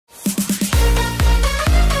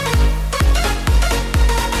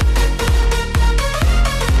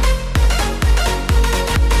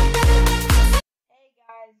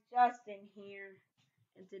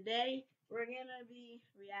today we're gonna be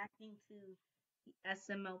reacting to the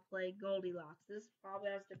SML play Goldilocks. This probably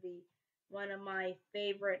has to be one of my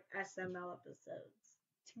favorite SML episodes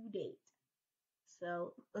to date.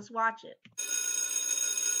 So let's watch it.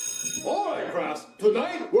 Alright, class.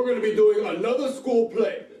 Tonight we're going to be doing another school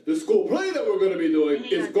play. The school play that we're going to be doing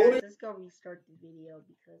is Goldilocks. Let's go restart the video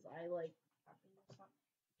because I like.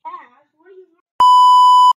 Cash, what are you?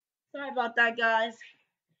 Sorry about that, guys.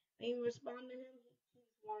 Maybe respond to him. He's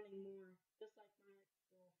wanting more, just like my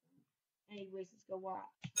ex-girlfriend. Anyways, let's go watch.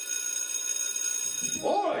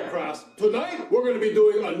 Alright, class. Tonight we're going to be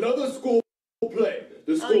doing another school play.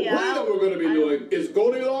 The school play that we're going to be doing is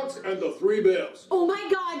Goldilocks and the Three Bears. Oh my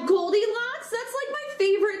god, Goldilocks? That's like my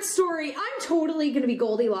favorite story. I'm totally gonna be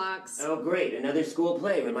Goldilocks. Oh great, another school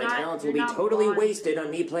play where my talents will be totally wasted on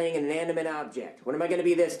me playing an inanimate object. What am I gonna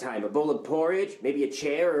be this time? A bowl of porridge? Maybe a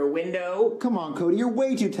chair or a window? Come on, Cody, you're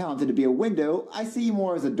way too talented to be a window. I see you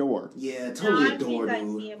more as a door. Yeah, totally a door,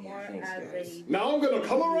 dude. Now I'm going to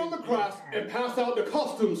come around the class and pass out the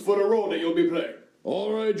costumes for the role that you'll be playing.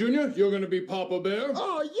 Alright, Junior, you're going to be Papa Bear.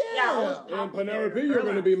 Oh, yeah! And Penelope, you're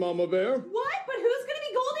going to be Mama Bear. What? But who's gonna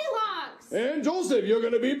be Goldilocks? And Joseph, you're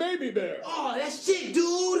going to be Baby Bear. Oh, that's sick,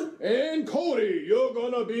 dude! And Cody, you're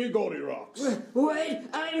going to be Goldilocks. What?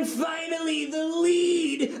 I'm finally the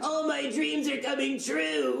lead! All my dreams are coming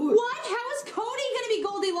true! What? How is Cody gonna be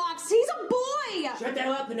Goldilocks? He's a boy! Shut that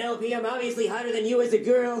up, Penelope. I'm obviously hotter than you as a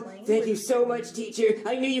girl. Thank you so much, teacher.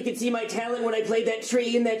 I knew you could see my talent when I played that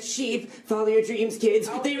tree and that sheep. Follow your dreams, kids.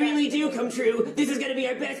 They really do come true. This is gonna be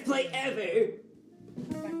our best play ever.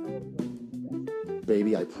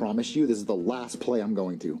 Baby, I promise you, this is the last play I'm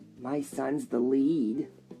going to. My son's the lead.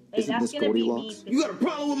 Isn't this Goldilocks? You got a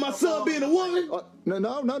problem with my son being a woman?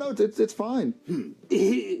 No, it's fine.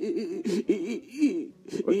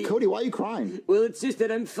 Cody, why are you crying? Well, it's just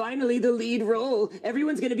that I'm finally the lead role.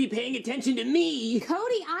 Everyone's gonna be paying attention to me.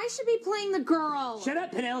 Cody, I should be playing the girl. Shut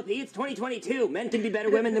up, Penelope. It's 2022. Men can be better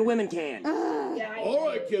women than women can.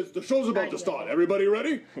 Alright, kids, the show's about to start. Everybody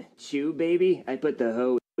ready? Chew, baby. I put the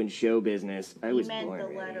hoe in show business. I was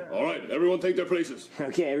born ready. Alright, everyone take their places.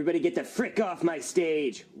 Okay, everybody get the frick off my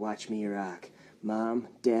stage. Watch me rock. Mom,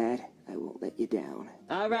 Dad, I won't let you down.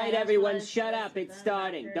 All right, everyone, shut up. It's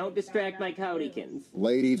starting. Don't distract my Codykins.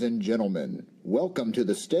 Ladies and gentlemen, welcome to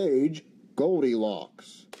the stage,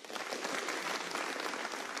 Goldilocks.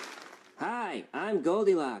 Hi, I'm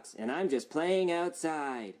Goldilocks, and I'm just playing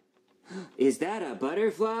outside. Is that a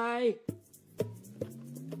butterfly?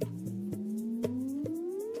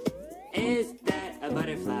 Is that a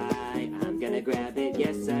butterfly? I'm gonna grab it,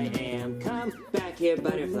 yes I am. Come back here,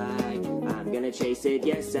 butterfly. I'm gonna chase it,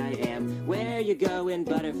 yes I am. Where you going,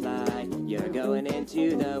 butterfly? You're going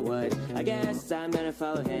into the woods. I guess I'm gonna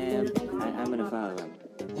follow him. I'm gonna follow him.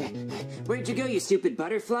 Where'd you go, you stupid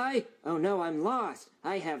butterfly? Oh no, I'm lost.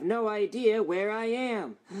 I have no idea where I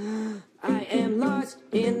am. I am lost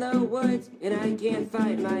in the woods, and I can't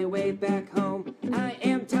find my way back home. I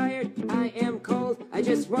am tired, I am cold, I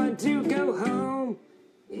just want to go home.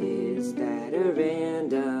 Is that a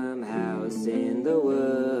random house in the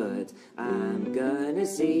woods? I'm gonna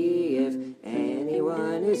see if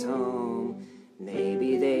anyone is home.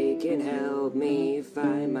 Maybe they can help me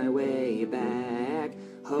find my way back.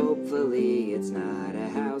 Hopefully it's not a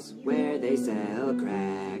house where they sell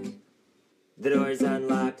crack. The door's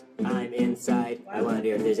unlocked, I'm inside. I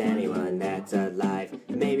wonder if there's anyone that's alive.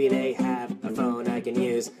 Maybe they have a phone I can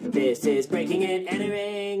use. This is breaking and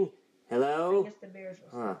entering. Hello?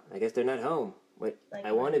 Huh, I guess they're not home. Wait,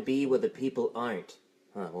 I want to be where the people aren't.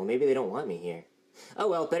 Huh, well maybe they don't want me here. Oh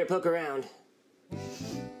well, better poke around.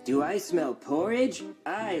 Do I smell porridge?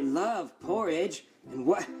 I love porridge. And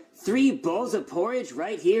what? 3 bowls of porridge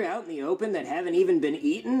right here out in the open that haven't even been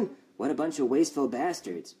eaten? What a bunch of wasteful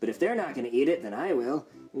bastards. But if they're not going to eat it, then I will.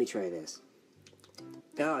 Let me try this.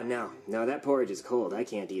 Oh, no, that porridge is cold. I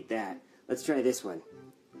can't eat that. Let's try this one.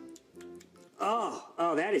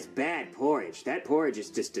 Oh, that is bad porridge. That porridge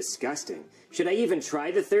is just disgusting. Should I even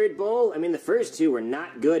try the 3rd bowl? I mean, the first 2 were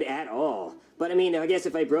not good at all. But I mean, I guess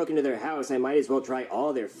if I broke into their house, I might as well try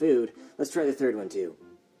all their food. Let's try the 3rd one, too.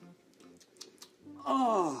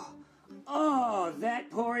 Oh, that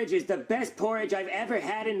porridge is the best porridge I've ever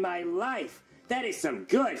had in my life. That is some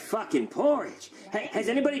good fucking porridge. Hey, has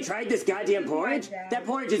anybody tried this goddamn porridge? That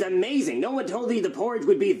porridge is amazing. No one told me the porridge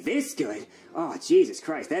would be this good. Oh, Jesus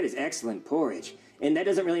Christ, that is excellent porridge. And that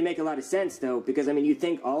doesn't really make a lot of sense, though, because, I mean, you'd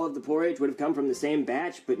think all of the porridge would have come from the same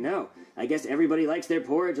batch, but no. I guess everybody likes their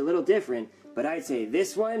porridge a little different, but I'd say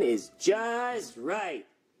this one is just right.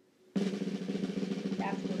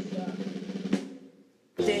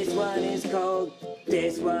 This one is cold,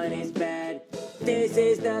 this one is bad. This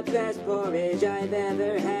is the best porridge I've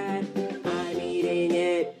ever had. I'm eating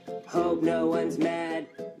it, hope no one's mad.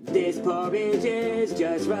 This porridge is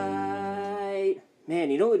just right. Man,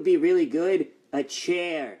 you know what would be really good? A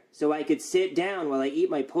chair, so I could sit down while I eat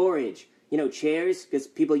my porridge. You know, chairs, because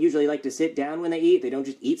people usually like to sit down when they eat. They don't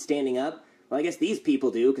just eat standing up. Well, I guess these people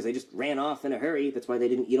do, because they just ran off in a hurry. That's why they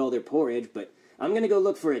didn't eat all their porridge, but I'm gonna go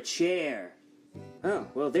look for a chair. Oh,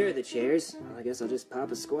 well, there are the chairs. Well, I guess I'll just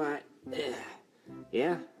pop a squat.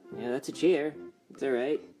 Yeah, that's a chair. It's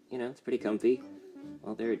alright. You know, it's pretty comfy.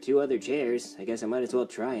 Well, there are 2 other chairs. I guess I might as well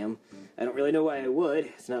try them. I don't really know why I would.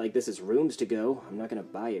 It's not like this is rooms to go. I'm not gonna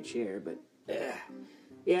buy a chair, but...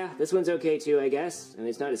 yeah, this one's okay too, I guess. I mean,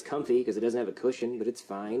 it's not as comfy because it doesn't have a cushion, but it's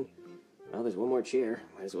fine. Well, there's one more chair.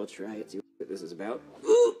 Might as well try it, see what this is about.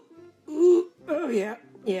 Ooh! Ooh! Oh, yeah.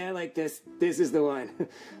 Yeah, I like this. This is the one.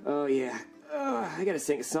 Oh, yeah. Oh, I gotta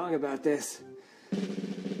sing a song about this.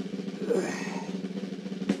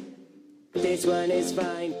 This one is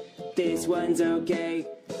fine. This one's okay.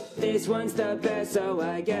 This one's the best, so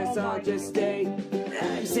I guess I'll just stay.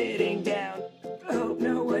 I'm sitting down. Hope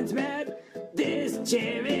no one's mad. This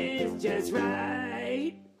chair is just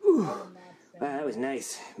right. Ooh. Wow, that was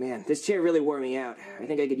nice. Man, this chair really wore me out. I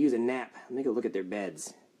think I could use a nap. Make a look at their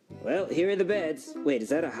beds. Well, here are the beds. Wait, is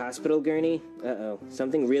that a hospital gurney? Uh-oh.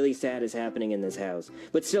 Something really sad is happening in this house.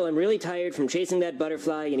 But still, I'm really tired from chasing that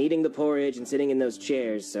butterfly and eating the porridge and sitting in those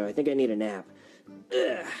chairs, so I think I need a nap.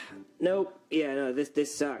 Ugh. Nope. Yeah, no,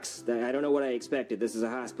 this sucks. I don't know what I expected. This is a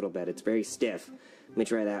hospital bed. It's very stiff. Let me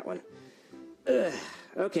try that one. Ugh.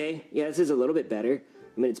 Okay, yeah, this is a little bit better.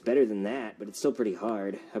 I mean, it's better than that, but it's still pretty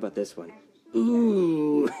hard. How about this one?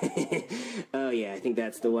 Ooh. Oh, yeah, I think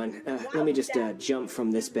that's the one. Let me just jump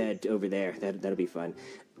from this bed over there. That'll be fun.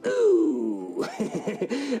 Ooh.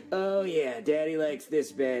 Oh, yeah, Daddy likes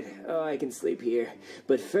this bed. Oh, I can sleep here.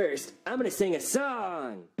 But first, I'm gonna sing a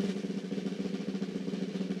song.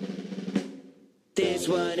 This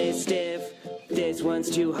one is stiff. This one's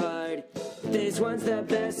too hard. This one's the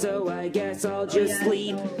best, so I guess I'll just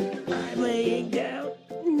sleep. I'm laying down.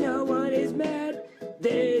 No one is mad.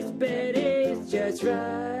 This bed is just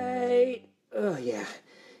right. Oh, yeah.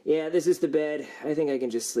 Yeah, this is the bed. I think I can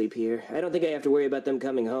just sleep here. I don't think I have to worry about them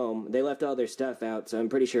coming home. They left all their stuff out, so I'm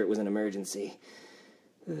pretty sure it was an emergency.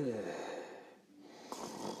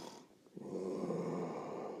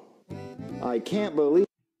 I can't believe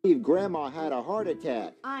Grandma had a heart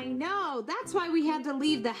attack. I know. That's why we had to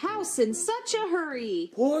leave the house in such a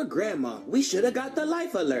hurry. Poor Grandma. We should have got the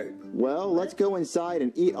life alert. Well, let's go inside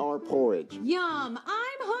and eat our porridge. Yum.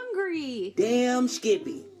 I'm hungry. Damn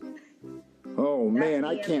Skippy. Oh, man,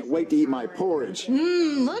 I can't wait to eat my porridge.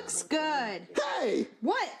 Looks good. Hey!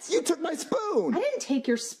 What? You took my spoon! I didn't take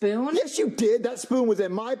your spoon. Yes, you did. That spoon was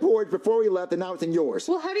in my porridge before we left, and now it's in yours.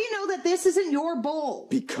 Well, how do you know that this isn't your bowl?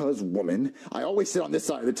 Because, woman, I always sit on this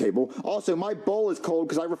side of the table. Also, my bowl is cold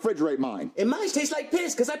because I refrigerate mine. And mine tastes like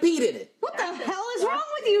piss because I peed in it. What the hell is wrong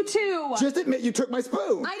with you two? Just admit you took my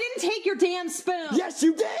spoon. I didn't take your damn spoon. Yes,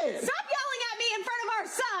 you did. Stop yelling at me in front of our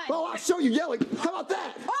son. Oh, I'll show you yelling. How about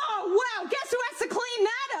that? Oh, wow. Guess who has to clean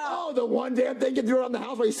that up? Oh, the one damn thing you threw around the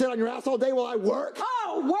house while you sit on your ass all day while I work?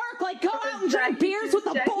 Oh, work? Like go out and drink beers with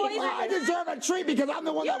the boys? I deserve a treat because I'm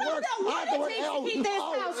the one that works. I have to work.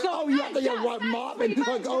 You have to get mop and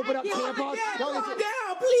like, open up tampons. Down,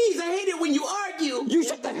 please. I hate it when you argue. You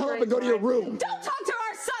shut the hell up and go to your room. Don't talk to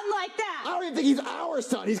our son like that. I don't even think he's our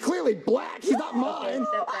son. He's clearly black. He's not mine.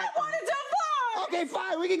 I want a divorce. Okay,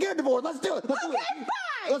 fine. We can get a divorce. Let's do it. Let's do it. Fine.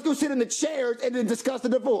 Let's go sit in the chairs and then discuss the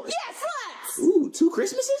divorce. Yes, let's. Ooh, 2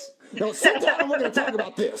 Christmases? No, sit down and we're going to talk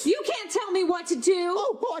about this. You can't tell me what to do.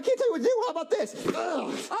 Oh, I can't tell you what to do. How about this? Ugh.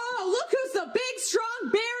 Oh, look who's the big,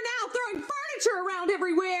 strong bear now throwing furniture around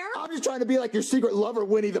everywhere. I'm just trying to be like your secret lover,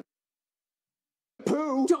 Winnie the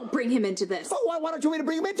Pooh. Don't bring him into this. Oh, why don't you want me to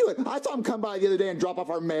bring him into it? I saw him come by the other day and drop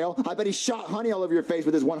off our mail. I bet he shot honey all over your face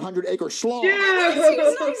with his 100-acre schlong. He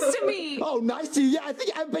seems nice to me. Oh, nice to you? Yeah,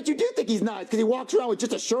 I bet you do think he's nice because he walks around with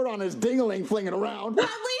just a shirt on and his ding-a-ling flinging around. Well,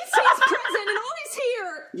 at least he's present and always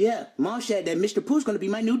here. Yeah, Mom said that Mr. Pooh's going to be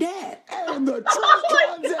my new dad. And the truth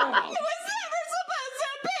comes out. It was never supposed to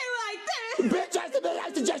be like this. Bitch,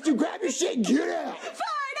 I suggest you grab your shit and get out. Fine,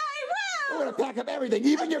 I will. We're going to pack up everything,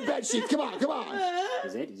 even your bed sheets. Come on, come on.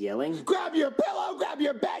 Is that yelling? Grab your pillow, grab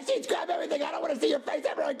your bed sheets, grab everything. I don't want to see your face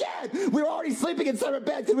ever again. We were already sleeping in separate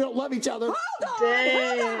beds because we don't love each other. Hold on.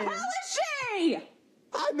 Dang. Who the hell is she?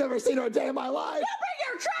 I've never seen her a day in my life. You bring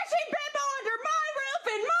your trashy bimbo under my roof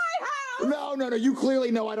in my house. No. You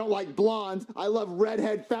clearly know I don't like blondes. I love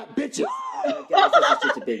redhead fat bitches. Oh, guys, this is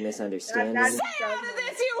just a big misunderstanding. Stay out of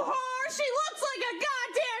this, you whore. She looks like a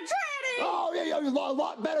goddamn tranny. Oh, yeah, you're a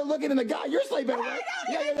lot better looking than the guy you're sleeping with.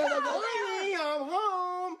 Honey, I'm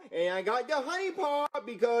home, and I got the honey pot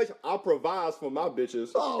because I provide for my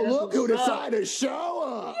bitches. Oh, look who decided to show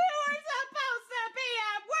up. You were supposed to be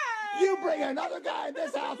at work. You bring another guy in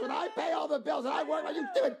this house when I pay all the bills and I work while you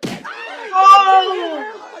stupid bitch. Oh!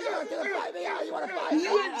 You want to fight me out? You want to fight You me?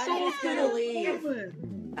 went so just gonna leave. stupid.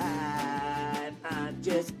 I'm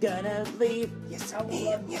just gonna leave. Yes, I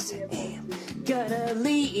am. Yes, I am. Gonna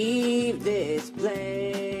leave this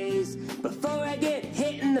place before I get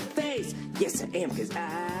hit in the face. Yes, I am, because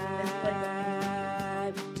I'm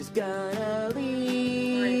just gonna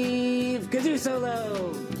leave. Kazoo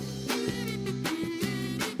solo.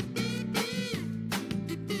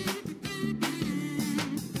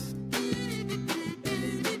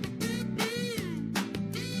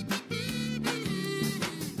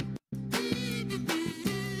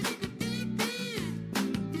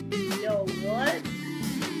 Yo, what?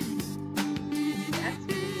 That's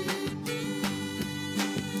weird.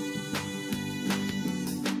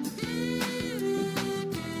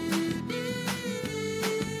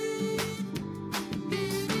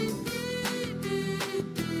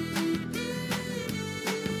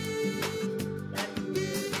 That's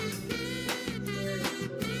weird.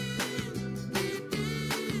 Seriously.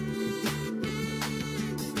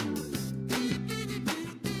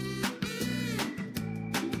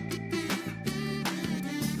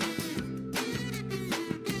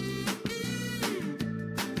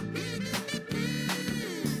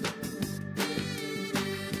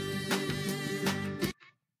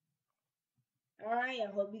 Alright,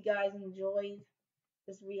 I hope you guys enjoyed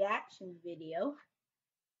this reaction video.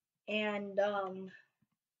 And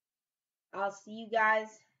I'll see you guys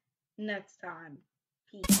next time.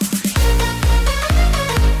 Peace.